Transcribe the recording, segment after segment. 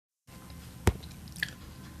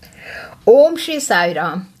ओम श्री साई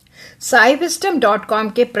राम।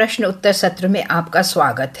 साईविस्डम.com के प्रश्न उत्तर सत्र में आपका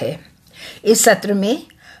स्वागत है। इस सत्र में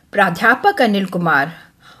प्राध्यापक अनिल कुमार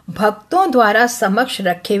भक्तों द्वारा समक्ष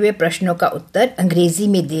रखे हुए प्रश्नों का उत्तर अंग्रेजी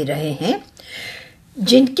में दे रहे हैं,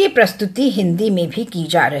 जिनकी प्रस्तुति हिंदी में भी की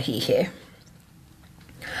जा रही है।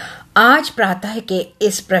 आज प्रातः के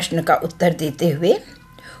इस प्रश्न का उत्तर देते हुए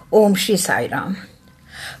ओम श्री साई राम।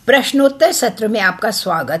 प्रश्नोत्तर सत्र में आपका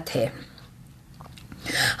स्वागत है।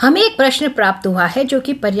 हमें एक प्रश्न प्राप्त हुआ है जो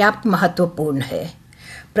कि पर्याप्त महत्वपूर्ण है।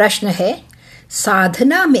 प्रश्न है,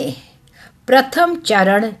 साधना में प्रथम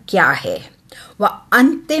चरण क्या है व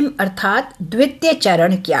अंतिम अर्थात द्वितीय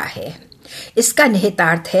चरण क्या है। इसका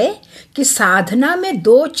निहितार्थ है कि साधना में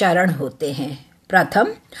 2 चरण होते हैं,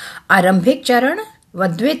 प्रथम आरंभिक चरण व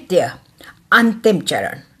द्वितीय अंतिम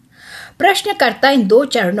चरण। प्रश्नकर्ता इन 2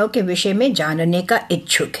 चरणों के विषय में जानने का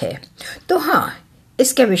इच्छुक है, तो हाँ,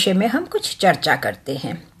 इसके विषय में हम कुछ चर्चा करते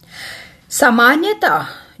हैं। सामान्यतः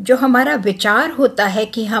जो हमारा विचार होता है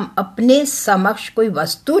कि हम अपने समक्ष कोई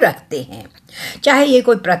वस्तु रखते हैं, चाहे ये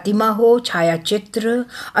कोई प्रतिमा हो, छायाचित्र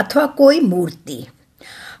अथवा कोई मूर्ति,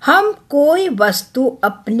 हम कोई वस्तु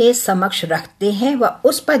अपने समक्ष रखते हैं व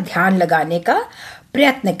उस पर ध्यान लगाने का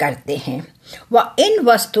प्रयत्न करते हैं व इन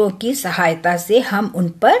वस्तुओं की सहायता से हम उन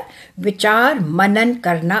पर विचार मनन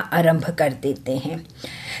करना आरंभ कर देते हैं।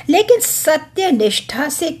 लेकिन सत्य निष्ठा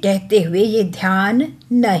से कहते हुए ये ध्यान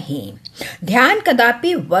नहीं। ध्यान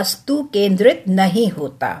कदापि वस्तु केंद्रित नहीं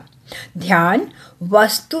होता। ध्यान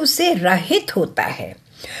वस्तु से रहित होता है।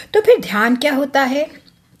 तो फिर ध्यान क्या होता है?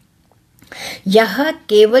 यह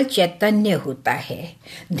केवल चैतन्य होता है।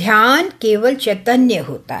 ध्यान केवल चैतन्य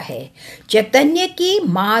होता है। चैतन्य की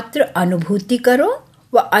मात्र अनुभूति करो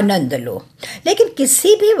व आनंद लो, लेकिन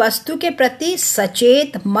किसी भी वस्तु के प्रति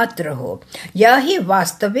सचेत मत रहो। यह ही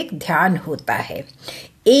वास्तविक ध्यान होता है।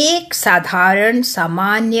 एक साधारण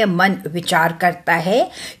सामान्य मन विचार करता है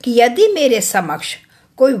कि यदि मेरे समक्ष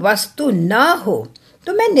कोई वस्तु न हो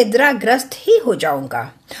तो मैं निद्राग्रस्त ही हो जाऊंगा,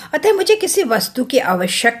 अतः मुझे किसी वस्तु की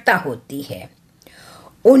आवश्यकता होती है।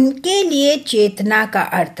 उनके लिए चेतना का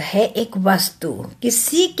अर्थ है एक वस्तु,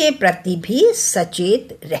 किसी के प्रति भी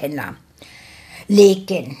सचेत रहना।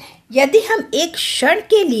 लेकिन यदि हम एक क्षण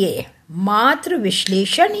के लिए मात्र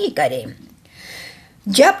विश्लेषण ही करें,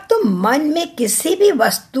 जब तुम मन में किसी भी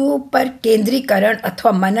वस्तु पर केंद्रीकरण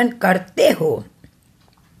अथवा मनन करते हो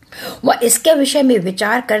व इसके विषय में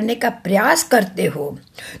विचार करने का प्रयास करते हो,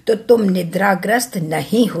 तो तुम निद्राग्रस्त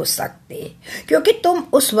नहीं हो सकते, क्योंकि तुम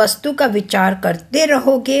उस वस्तु का विचार करते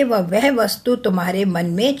रहोगे व वह वस्तु तुम्हारे मन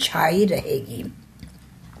में छाई रहेगी।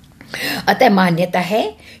 अतः मान्यता है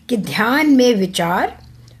कि ध्यान में विचार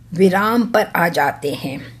विराम पर आ जाते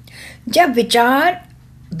हैं। जब विचार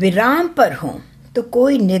विराम पर हो तो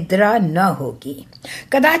कोई निद्रा न होगी।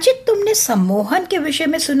 कदाचित तुमने सम्मोहन के विषय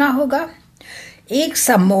में सुना होगा। एक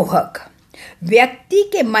सम्मोहक व्यक्ति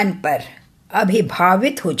के मन पर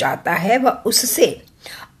अभिभावित हो जाता है व उससे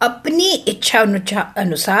अपनी इच्छा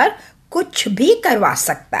अनुसार कुछ भी करवा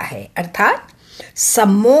सकता है। अर्थात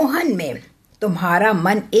सम्मोहन में तुम्हारा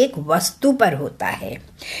मन एक वस्तु पर होता है,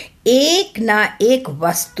 एक ना एक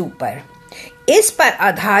वस्तु पर। इस पर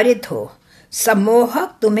आधारित हो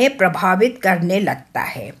सम्मोहक तुम्हें प्रभावित करने लगता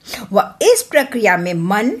है व इस प्रक्रिया में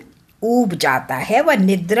मन ऊब जाता है व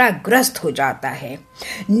निद्राग्रस्त हो जाता है।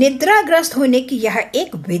 निद्राग्रस्त होने की यह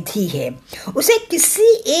एक विधि है। उसे किसी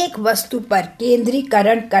एक वस्तु पर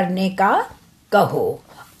केंद्रीकरण करने का कहो,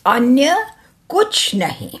 अन्य कुछ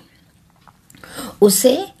नहीं।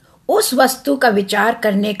 उसे उस वस्तु का विचार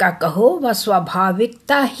करने का कहो व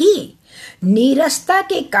स्वाभाविकता ही नीरसता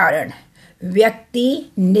के कारण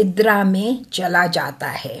व्यक्ति निद्रा में चला जाता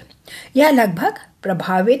है। यह लगभग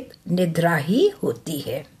प्रभावित निद्रा ही होती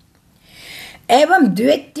है। एवं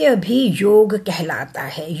द्वितीय भी योग कहलाता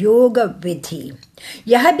है, योग विधि।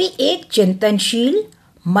 यह भी एक चिंतनशील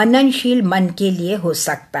मननशील मन के लिए हो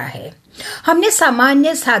सकता है। हमने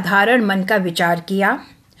सामान्य साधारण मन का विचार किया।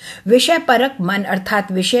 विषय परक मन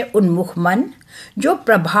अर्थात विषय उन्मुख मन जो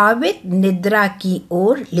प्रभावित निद्रा की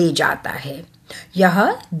ओर ले जाता है, यह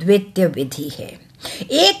द्वितीय विधि है।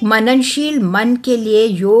 एक मननशील मन के लिए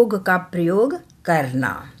योग का प्रयोग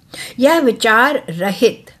करना, यह विचार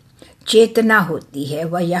रहित चेतना होती है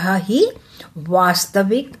व यह ही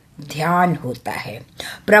वास्तविक ध्यान होता है।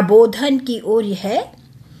 प्रबोधन की ओर यह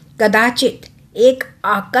कदाचित एक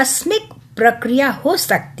आकस्मिक प्रक्रिया हो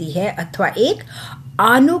सकती है अथवा एक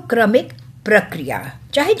अनुक्रमिक प्रक्रिया,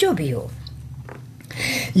 चाहे जो भी हो।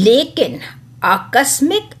 लेकिन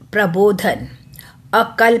आकस्मिक प्रबोधन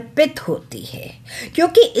अकल्पित होती है,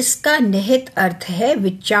 क्योंकि इसका निहित अर्थ है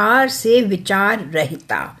विचार से विचार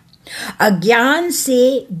रहिता, अज्ञान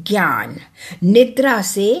से ज्ञान, निद्रा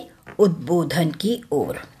से उद्बोधन की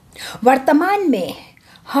ओर। वर्तमान में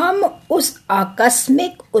हम उस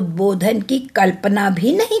आकस्मिक उद्बोधन की कल्पना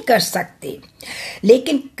भी नहीं कर सकते,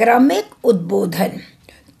 लेकिन क्रमिक उद्बोधन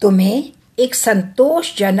तुम्हें एक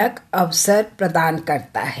संतोषजनक अवसर प्रदान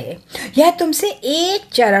करता है। यह तुमसे एक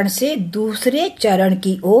चरण से दूसरे चरण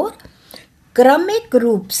की ओर क्रमिक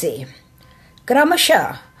रूप से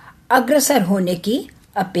क्रमशः अग्रसर होने की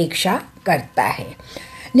अपेक्षा करता है।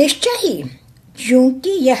 निश्चय ही क्योंकि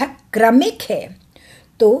यह क्रमिक है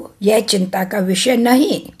तो यह चिंता का विषय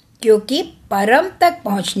नहीं, क्योंकि परम तक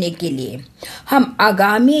पहुंचने के लिए हम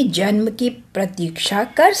आगामी जन्म की प्रतीक्षा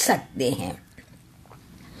कर सकते हैं।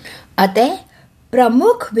 अतः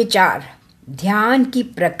प्रमुख विचार ध्यान की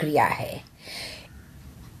प्रक्रिया है।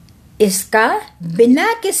 इसका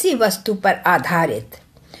बिना किसी वस्तु पर आधारित,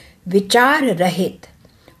 विचार रहित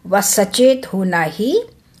व सचेत होना ही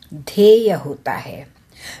ध्येय होता है।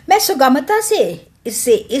 मैं सुगमता से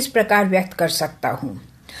इसे इस प्रकार व्यक्त कर सकता हूँ।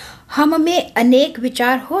 हम में अनेक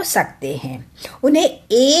विचार हो सकते हैं, उन्हें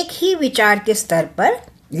एक ही विचार के स्तर पर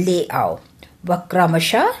ले आओ व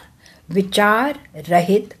क्रमशः विचार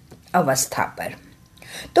रहित अवस्था पर।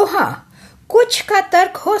 तो हाँ, कुछ का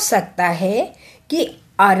तर्क हो सकता है कि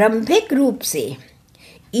आरंभिक रूप से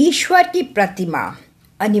ईश्वर की प्रतिमा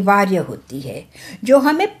अनिवार्य होती है, जो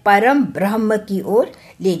हमें परम ब्रह्म की ओर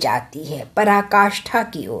ले जाती है, पराकाष्ठा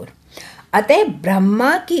की ओर। अतः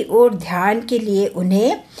ब्रह्मा की ओर ध्यान के लिए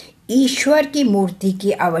उन्हें ईश्वर की मूर्ति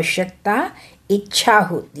की आवश्यकता, इच्छा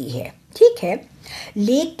होती है। ठीक है,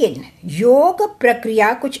 लेकिन योग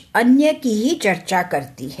प्रक्रिया कुछ अन्य की ही चर्चा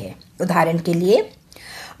करती है। उदाहरण के लिए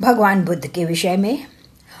भगवान बुद्ध के विषय में,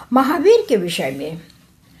 महावीर के विषय में,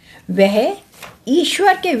 वह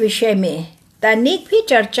ईश्वर के विषय में तनिक भी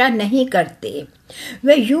चर्चा नहीं करते।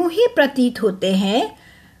 वे यूं ही प्रतीत होते हैं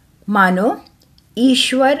मानो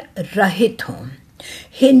ईश्वर रहित हों।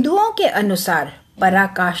 हिंदुओं के अनुसार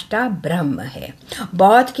पराकाष्ठा ब्रह्म है,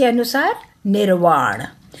 बौद्ध के अनुसार निर्वाण,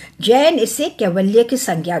 जैन इसे कैवल्य की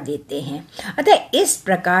संज्ञा देते हैं। अतः इस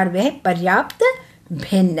प्रकार वह पर्याप्त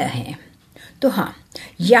भिन्न है। तो हाँ,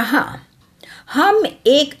 यहाँ हम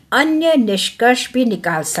एक अन्य निष्कर्ष भी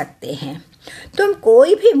निकाल सकते हैं। तुम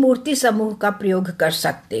कोई भी मूर्ति समूह का प्रयोग कर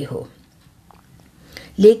सकते हो,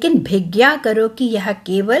 लेकिन भिज्ञा करो कि यह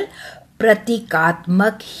केवल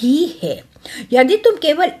प्रतीकात्मक ही है। यदि तुम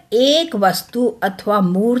केवल एक वस्तु अथवा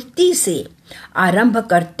मूर्ति से आरंभ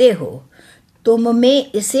करते हो, तुम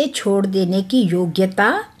में इसे छोड़ देने की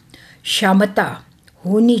योग्यता, क्षमता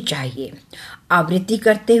होनी चाहिए। आवृत्ति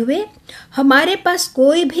करते हुए हमारे पास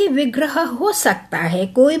कोई भी विग्रह हो सकता है,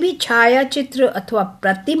 कोई भी छाया चित्र अथवा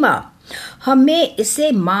प्रतिमा। हमें इसे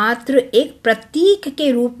मात्र एक प्रतीक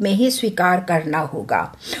के रूप में ही स्वीकार करना होगा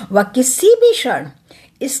व किसी भी क्षण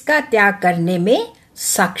इसका त्याग करने में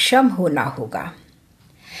सक्षम होना होगा।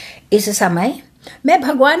 इस समय मैं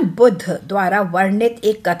भगवान बुद्ध द्वारा वर्णित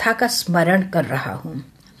एक कथा का स्मरण कर रहा हूँ।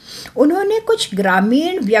 उन्होंने कुछ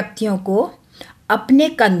ग्रामीण व्यक्तियों को अपने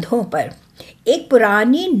कंधों पर एक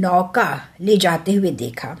पुरानी नौका ले जाते हुए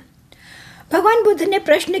देखा। भगवान बुद्ध ने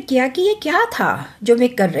प्रश्न किया कि ये क्या था जो वे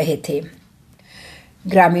कर रहे थे।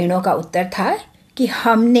 ग्रामीणों का उत्तर था कि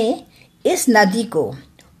हमने इस नदी को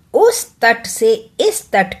उस तट से इस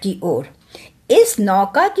तट की ओर इस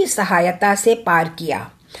नौका की सहायता से पार किया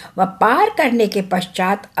व पार करने के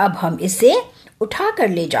पश्चात अब हम इसे उठाकर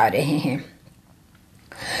ले जा रहे हैं।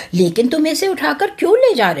 लेकिन तुम इसे उठाकर क्यों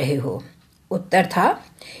ले जा रहे हो? उत्तर था,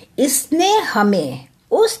 इसने हमें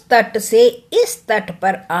उस तट से इस तट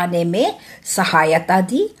पर आने में सहायता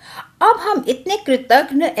दी। अब हम इतने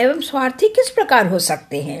कृतज्ञ एवं स्वार्थी किस प्रकार हो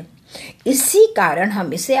सकते हैं? इसी कारण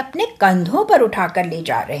हम इसे अपने कंधों पर उठाकर ले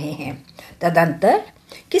जा रहे हैं। तदंतर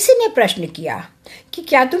किसी ने प्रश्न किया कि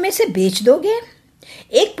क्या तुम इसे बेच दोगे?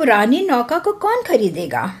 एक पुरानी नौका को कौन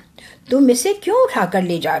खरीदेगा? तुम इसे क्यों उठाकर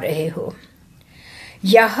ले जा रहे हो?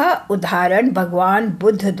 यह उदाहरण भगवान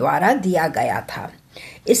बुद्ध द्वारा दिया गया था।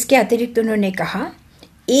 इसके अतिरिक्त उन्होंने कहा,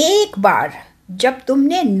 एक बार जब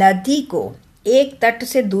तुमने नदी को एक तट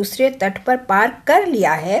से दूसरे तट पर पार कर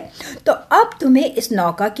लिया है, तो अब तुम्हें इस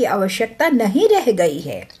नौका की आवश्यकता नहीं रह गई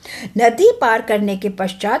है। नदी पार करने के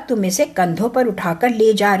पश्चात तुम इसे कंधों पर उठाकर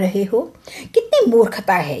ले जा रहे हो। कितनी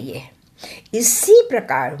मूर्खता है ये। इसी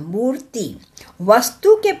प्रकार मूर्ति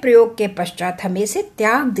वस्तु के प्रयोग के पश्चात हमें इसे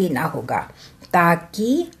त्याग देना होगा,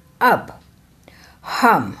 ताकि अब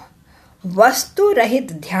हम वस्तु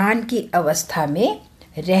रहित ध्यान की अवस्था में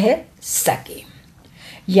रह सके।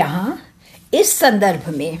 यहाँ इस संदर्भ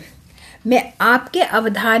में मैं आपके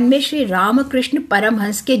अवधान में श्री रामकृष्ण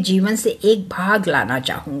परमहंस के जीवन से एक भाग लाना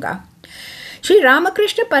चाहूंगा। श्री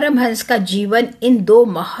रामकृष्ण परमहंस का जीवन इन दो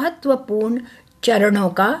महत्वपूर्ण चरणों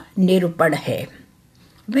का निरूपण है।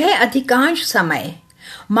 वह अधिकांश समय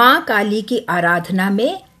माँ काली की आराधना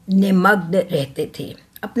में निमग्न रहते थे,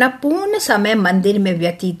 अपना पूर्ण समय मंदिर में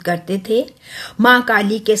व्यतीत करते थे, माँ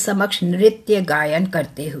काली के समक्ष नृत्य गायन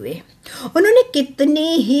करते हुए। उन्होंने कितनी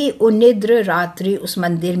ही उनिद्र रात्रि उस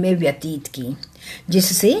मंदिर में व्यतीत की,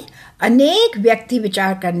 जिससे अनेक व्यक्ति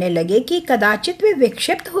विचार करने लगे कि कदाचित वे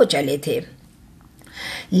विक्षिप्त हो चले थे।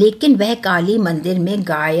 लेकिन वह काली मंदिर में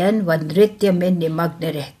गायन व नृत्य में निमग्न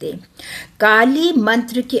रहते, काली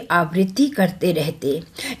मंत्र की आवृत्ति करते रहते।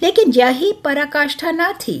 लेकिन यही पराकाष्ठा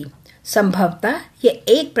न थी, संभवतः यह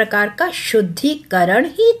एक प्रकार का शुद्धिकरण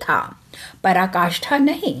ही था, पराकाष्ठा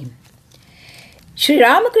नहीं। श्री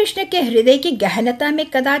रामकृष्ण के हृदय की गहनता में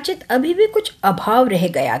कदाचित अभी भी कुछ अभाव रह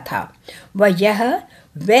गया था।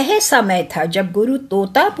 वह समय था जब गुरु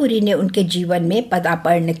तोतापुरी ने उनके जीवन में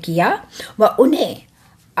पदार्पण किया व उन्हें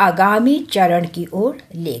आगामी चरण की ओर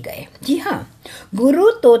ले गए। जी हाँ, गुरु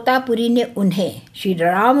तोतापुरी ने उन्हें, श्री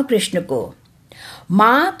रामकृष्ण को,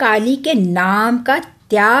 माँ काली के नाम का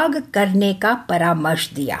त्याग करने का परामर्श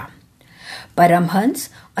दिया। परमहंस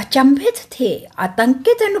अचंभित थे,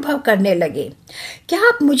 आतंकित अनुभव करने लगे। क्या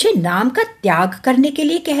आप मुझे नाम का त्याग करने के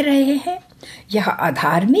लिए कह रहे हैं? यह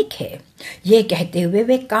अधार्मिक है। यह कहते हुए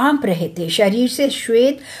वे कांप रहे थे, शरीर से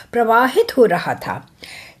श्वेत प्रवाहित हो रहा था।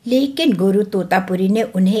 लेकिन गुरु तोतापुरी ने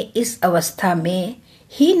उन्हें इस अवस्था में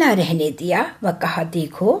ही न रहने दिया। वह कहा,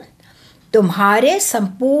 देखो, तुम्हारे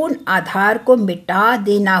संपूर्ण आधार को मिटा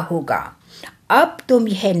देना होगा। अब तुम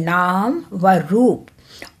यह नाम व रूप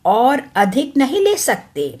और अधिक नहीं ले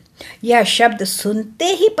सकते। यह शब्द सुनते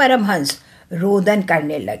ही परमहंस रोदन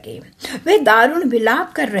करने लगे। वे दारुण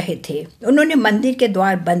विलाप कर रहे थे। उन्होंने मंदिर के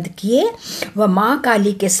द्वार बंद किए व माँ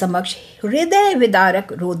काली के समक्ष हृदय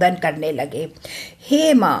विदारक रोदन करने लगे।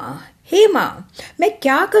 हे माँ, मैं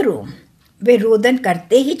क्या करूं? वे रोदन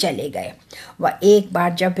करते ही चले गए। वह एक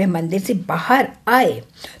बार जब वे मंदिर से बाहर आए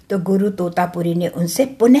तो गुरु तोतापुरी ने उनसे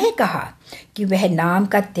पुनः कहा कि वह नाम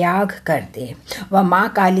का त्याग कर दें, वह माँ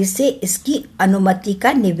काली से इसकी अनुमति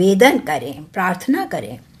का निवेदन करें, प्रार्थना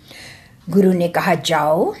करें। गुरु ने कहा,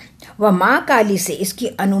 जाओ वह माँ काली से इसकी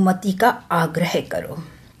अनुमति का आग्रह करो।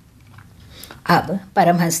 अब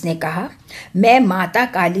परमहंस ने कहा, मैं माता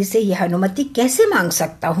काली से यह अनुमति कैसे मांग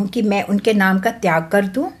सकता हूँ कि मैं उनके नाम का त्याग कर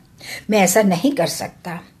दूं? मैं ऐसा नहीं कर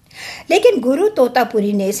सकता। लेकिन गुरु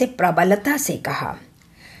तोतापुरी ने इसे प्रबलता से कहा।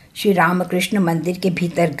 श्री रामकृष्ण मंदिर के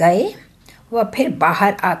भीतर गए। वह फिर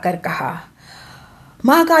बाहर आकर कहा,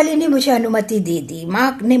 माँ काली ने मुझे अनुमति दे दी,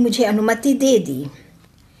 माँ ने मुझे अनुमति दे दी।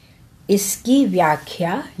 इसकी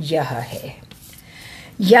व्याख्या यह है,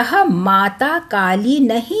 यह माता काली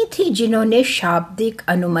नहीं थी जिन्होंने शाब्दिक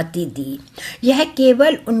अनुमति दी। यह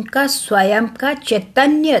केवल उनका स्वयं का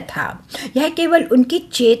चैतन्य था। यह केवल उनकी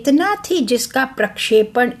चेतना थी जिसका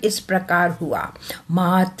प्रक्षेपण इस प्रकार हुआ,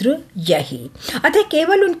 मात्र यही। अतः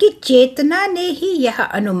केवल उनकी चेतना ने ही यह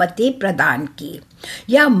अनुमति प्रदान की।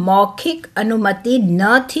 यह मौखिक अनुमति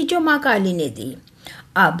न थी जो माँ काली ने दी।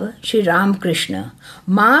 अब श्री रामकृष्ण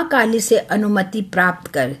माँ काली से अनुमति प्राप्त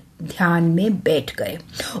कर ध्यान में बैठ गए।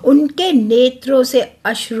 उनके नेत्रों से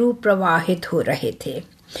अश्रु प्रवाहित हो रहे थे।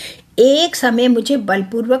 एक समय मुझे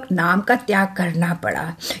बलपूर्वक नाम का त्याग करना पड़ा।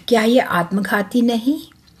 क्या यह आत्मघाती नहीं?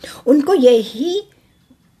 उनको यही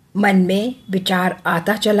मन में विचार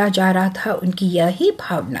आता चला जा रहा था। उनकी यही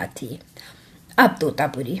भावना थी। अब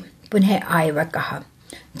तोतापुरी पुनः आए व कहा,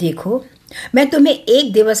 देखो, मैं तुम्हें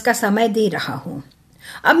 1 दिवस का समय दे रहा हूं।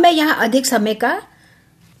 अब मैं यहाँ अधिक समय का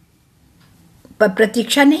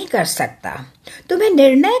प्रतीक्षा नहीं कर सकता। तुम्हें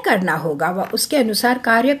निर्णय करना होगा व उसके अनुसार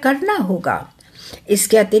कार्य करना होगा।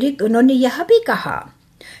 इसके अतिरिक्त उन्होंने यह भी कहा,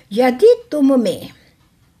 यदि तुम में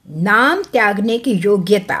नाम त्यागने की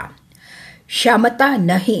योग्यता, क्षमता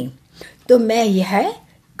नहीं तो मैं यह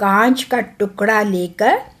कांच का टुकड़ा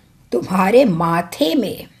लेकर तुम्हारे माथे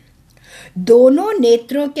में, दोनों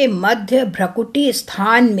नेत्रों के मध्य भ्रकुटी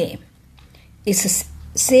स्थान में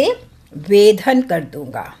इससे वेधन कर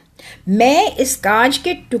दूंगा। मैं इस कांच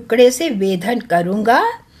के टुकड़े से वेधन करूंगा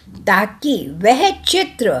ताकि वह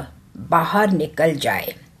चित्र बाहर निकल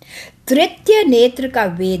जाए। तृतीय नेत्र का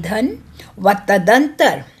वेधन व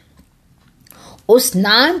तदंतर उस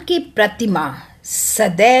नाम की प्रतिमा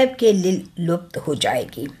सदैव के लिए लुप्त हो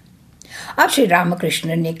जाएगी। अब श्री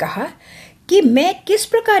रामकृष्ण ने कहा कि मैं किस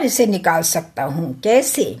प्रकार इसे निकाल सकता हूं,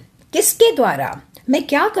 कैसे, किसके द्वारा, मैं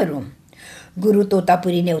क्या करूं? गुरु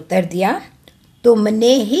तोतापुरी ने उत्तर दिया,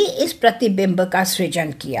 तुमने ही इस प्रतिबिंब का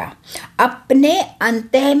सृजन किया। अपने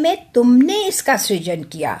अंतः में तुमने इसका सृजन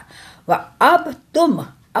किया व अब तुम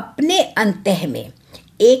अपने अंतः में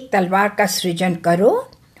एक तलवार का सृजन करो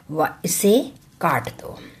व इसे काट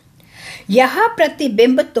दो। यह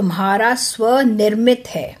प्रतिबिंब तुम्हारा स्वनिर्मित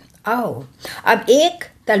है। आओ, अब एक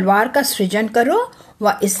तलवार का सृजन करो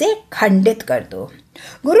व इसे खंडित कर दो।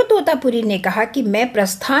 गुरु तोतापुरी ने कहा कि मैं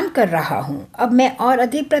प्रस्थान कर रहा हूँ, अब मैं और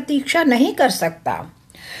अधिक प्रतीक्षा नहीं कर सकता।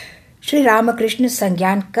 श्री रामकृष्ण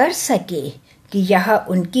संज्ञान कर सके कि यह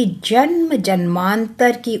उनकी जन्म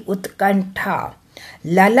जन्मांतर की उत्कंठा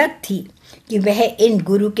ललक थी कि वह इन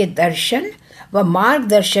गुरु के दर्शन व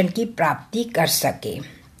मार्गदर्शन की प्राप्ति कर सके।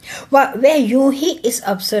 वह यूं ही इस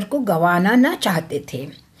अवसर को गंवाना न चाहते थे।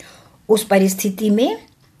 उस परिस्थिति में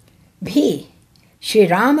भी श्री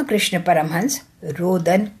रामकृष्ण परमहंस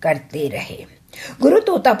रोदन करते रहे। गुरु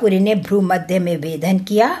तोतापुरी ने भ्रू मध्य में वेदन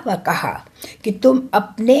किया व कहा कि तुम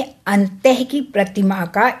अपने अंतः की प्रतिमा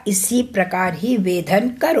का इसी प्रकार ही वेदन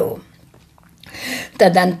करो।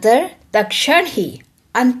 तदंतर तत्क्षण ही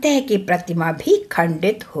अंतः की प्रतिमा भी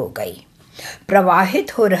खंडित हो गई।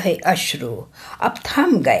 प्रवाहित हो रहे अश्रु अब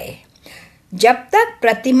थम गए। जब तक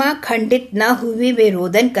प्रतिमा खंडित न हुई वे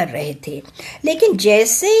रोदन कर रहे थे, लेकिन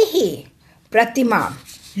जैसे ही प्रतिमा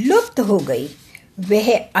लुप्त हो गई वह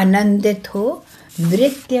आनंदित हो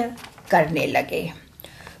नृत्य करने लगे।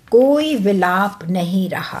 कोई विलाप नहीं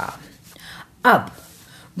रहा। अब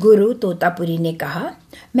गुरु तोतापुरी ने कहा,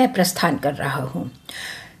 मैं प्रस्थान कर रहा हूँ।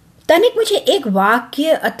 तनिक मुझे एक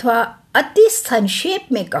वाक्य अथवा अति संक्षेप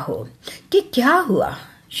में कहो कि क्या हुआ।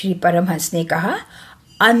 श्री परमहंस ने कहा,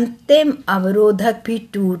 अंतिम अवरोधक भी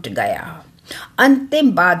टूट गया,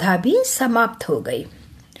 अंतिम बाधा भी समाप्त हो गई।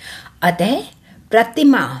 अतः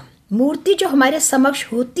प्रतिमा मूर्ति जो हमारे समक्ष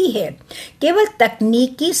होती है केवल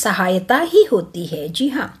तकनीकी सहायता ही होती है। जी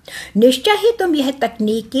हाँ, निश्चय ही तुम यह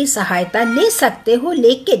तकनीकी सहायता ले सकते हो,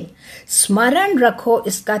 लेकिन स्मरण रखो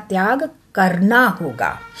इसका त्याग करना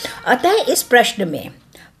होगा। अतः इस प्रश्न में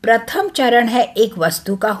प्रथम चरण है एक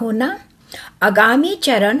वस्तु का होना, आगामी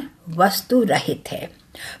चरण वस्तु रहित है।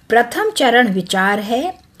 प्रथम चरण विचार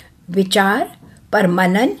है, विचार पर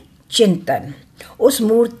मनन चिंतन उस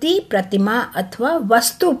मूर्ति प्रतिमा अथवा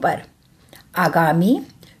वस्तु पर। आगामी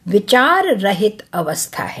विचार रहित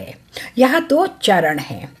अवस्था है। यहाँ दो चरण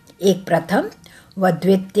हैं, एक प्रथम व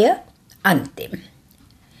द्वितीय अंतिम।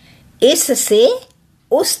 इससे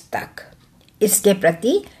उस तक, इसके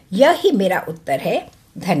प्रति यही मेरा उत्तर है।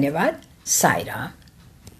 धन्यवाद। साईं राम।